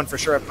two Pokemon for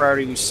sure have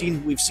priority. We've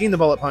seen the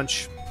Bullet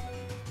Punch.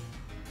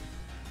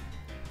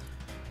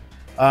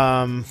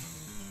 No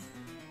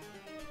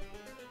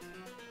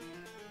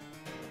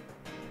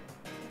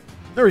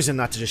reason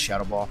not to just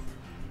Shadow Ball.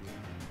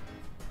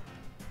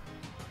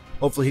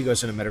 Hopefully he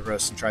goes into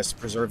Metagross and tries to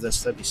preserve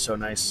this. That'd be so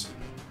nice.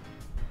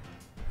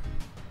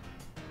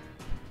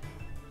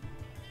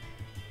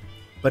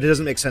 But it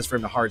doesn't make sense for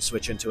him to hard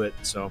switch into it,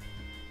 so...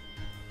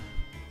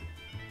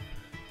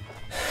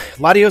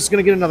 Latios is going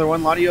to get another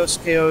one. Latios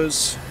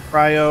KOs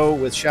Cryo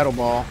with Shadow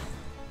Ball.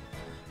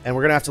 And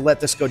we're going to have to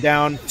let this go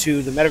down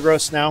to the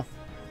Metagross now.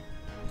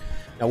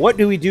 Now, what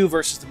do we do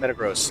versus the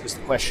Metagross is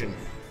the question.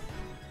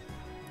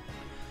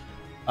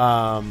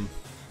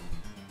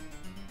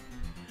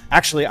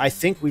 Actually, I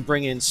think we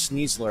bring in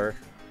Sneasler.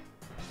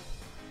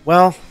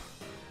 Well,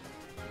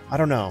 I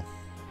don't know.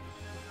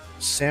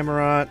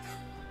 Samurott.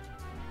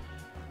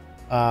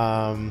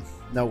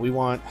 No, we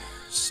want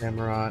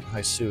Samurott,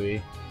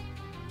 Hisui.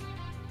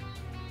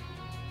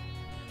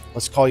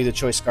 Let's call you the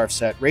choice scarf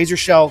set. Razor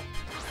Shell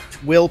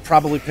will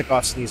probably pick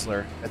off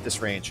Sneasler at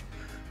this range.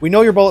 We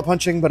know you're bullet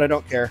punching, but I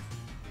don't care.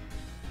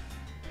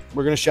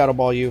 We're going to Shadow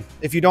Ball you.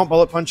 If you don't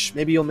bullet punch,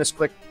 maybe you'll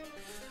misclick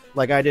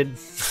like I did.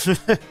 This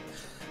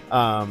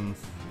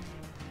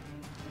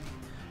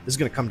is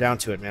going to come down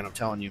to it, man. I'm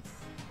telling you.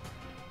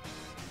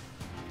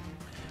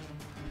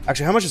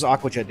 Actually, how much is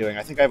Aqua Jet doing?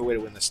 I think I have a way to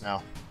win this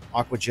now.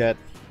 Aqua Jet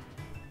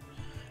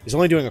is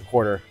only doing a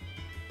quarter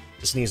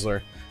to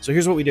Sneasler. So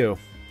here's what we do.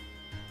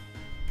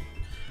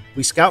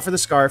 We scout for the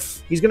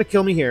scarf. He's going to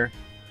kill me here.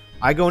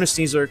 I go into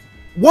Sneasler.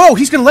 Whoa,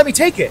 he's going to let me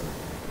take it.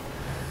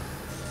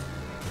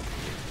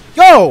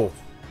 Yo!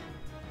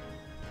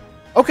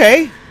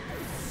 Okay.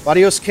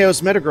 Latios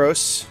KOs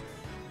Metagross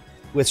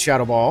with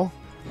Shadow Ball.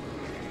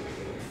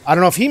 I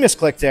don't know if he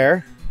misclicked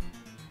there.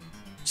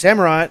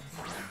 Samurott.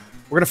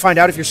 We're going to find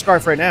out if you're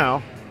Scarf right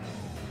now.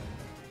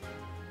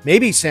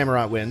 Maybe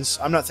Samurott wins.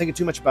 I'm not thinking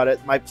too much about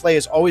it. My play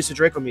is always the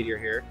Draco Meteor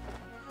here.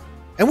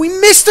 And we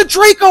missed the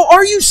Draco!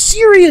 Are you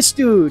serious,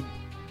 dude?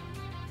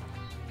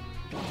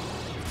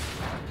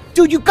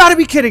 Dude, you've got to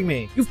be kidding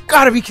me. You've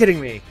got to be kidding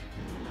me.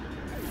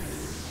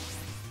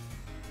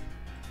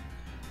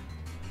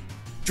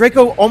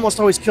 Draco almost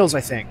always kills,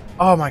 I think.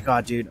 Oh my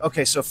god, dude.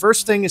 Okay, so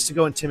first thing is to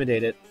go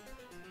Intimidate it.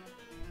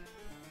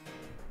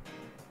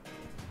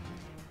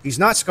 He's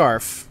not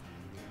Scarf,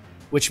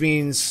 which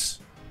means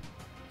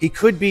he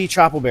could be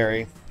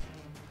Choppleberry.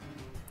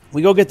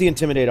 We go get the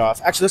Intimidate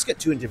off. Actually, let's get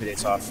 2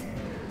 Intimidates off.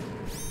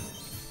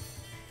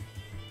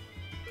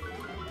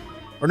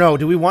 Or no,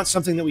 do we want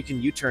something that we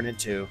can U-turn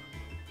into?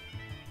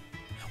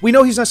 We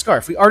know he's not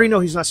Scarf. We already know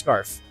he's not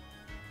Scarf.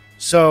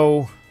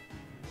 So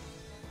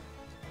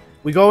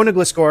we go into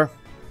Gliscor.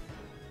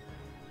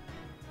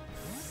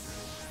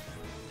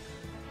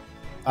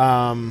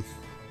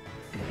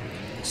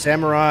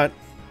 Samurott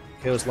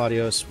KOs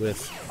Latios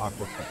with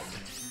Aqua Cut.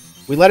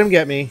 We let him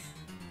get me.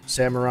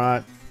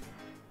 Samurott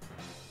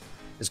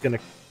is going to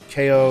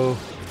KO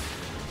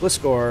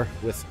Gliscor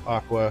with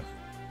Aqua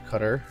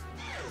Cutter.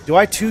 Do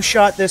I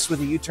 2-shot this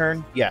with a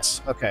U-turn?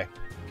 Yes. Okay.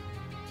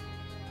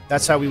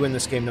 That's how we win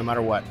this game no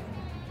matter what.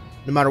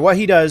 No matter what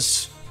he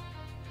does,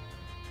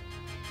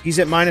 he's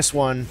at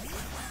 -1.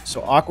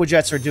 So Aqua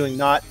Jets are doing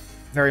not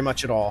very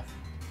much at all.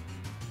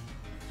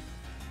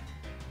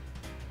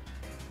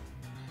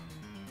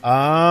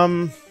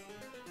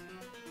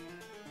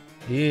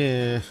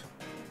 Yeah.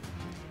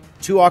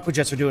 2 Aqua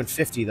Jets are doing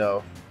 50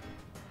 though.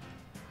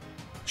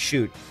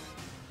 Shoot.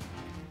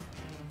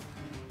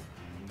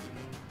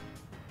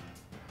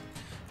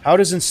 How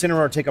does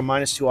Incineroar take a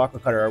 -2 Aqua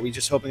Cutter? Are we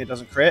just hoping it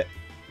doesn't crit?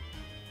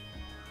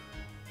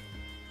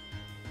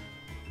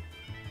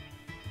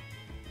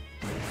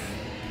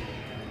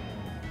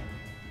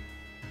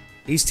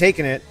 He's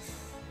taking it,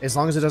 as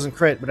long as it doesn't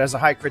crit, but it has a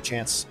high crit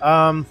chance.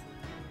 I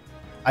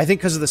think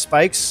because of the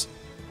spikes,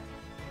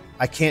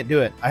 I can't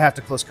do it. I have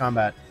to close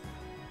combat.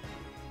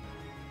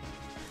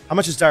 How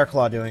much is Dire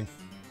Claw doing?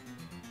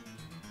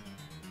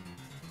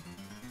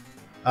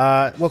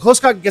 Well, close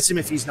combat gets him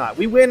if he's not.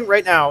 We win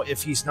right now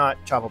if he's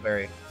not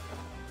Choppleberry.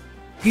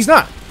 He's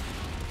not.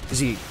 Is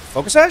he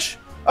Focus Sash?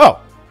 Oh,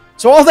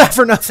 so all that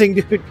for nothing,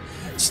 dude.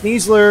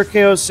 Sneasler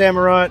KOs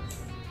Samurott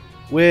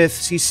with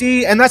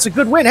CC, and that's a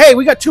good win. Hey,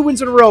 we got 2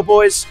 wins in a row,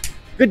 boys.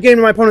 Good game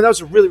to my opponent. That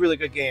was a really, really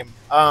good game.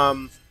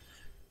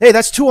 Hey,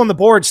 that's 2 on the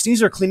board.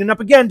 Sneasler cleaning up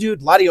again,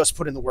 dude. Latios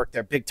put in the work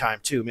there big time,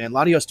 too, man.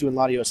 Latios doing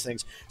Latios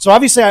things. So,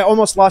 obviously, I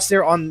almost lost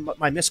there on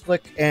my misclick,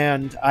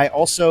 and I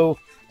also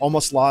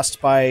almost lost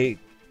by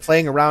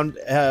playing around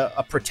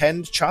a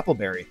pretend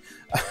Choppleberry.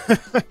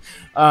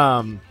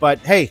 But,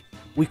 hey,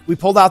 we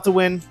pulled out the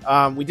win.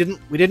 We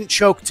didn't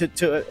choke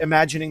to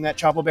imagining that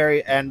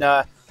Choppleberry, and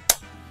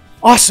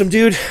awesome,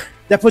 dude.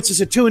 That puts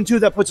us at 2-2.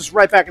 That puts us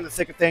right back in the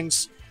thick of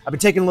things. I've been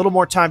taking a little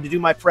more time to do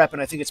my prep,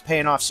 and I think it's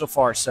paying off so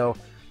far. So,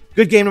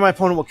 good game to my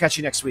opponent. We'll catch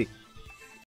you next week.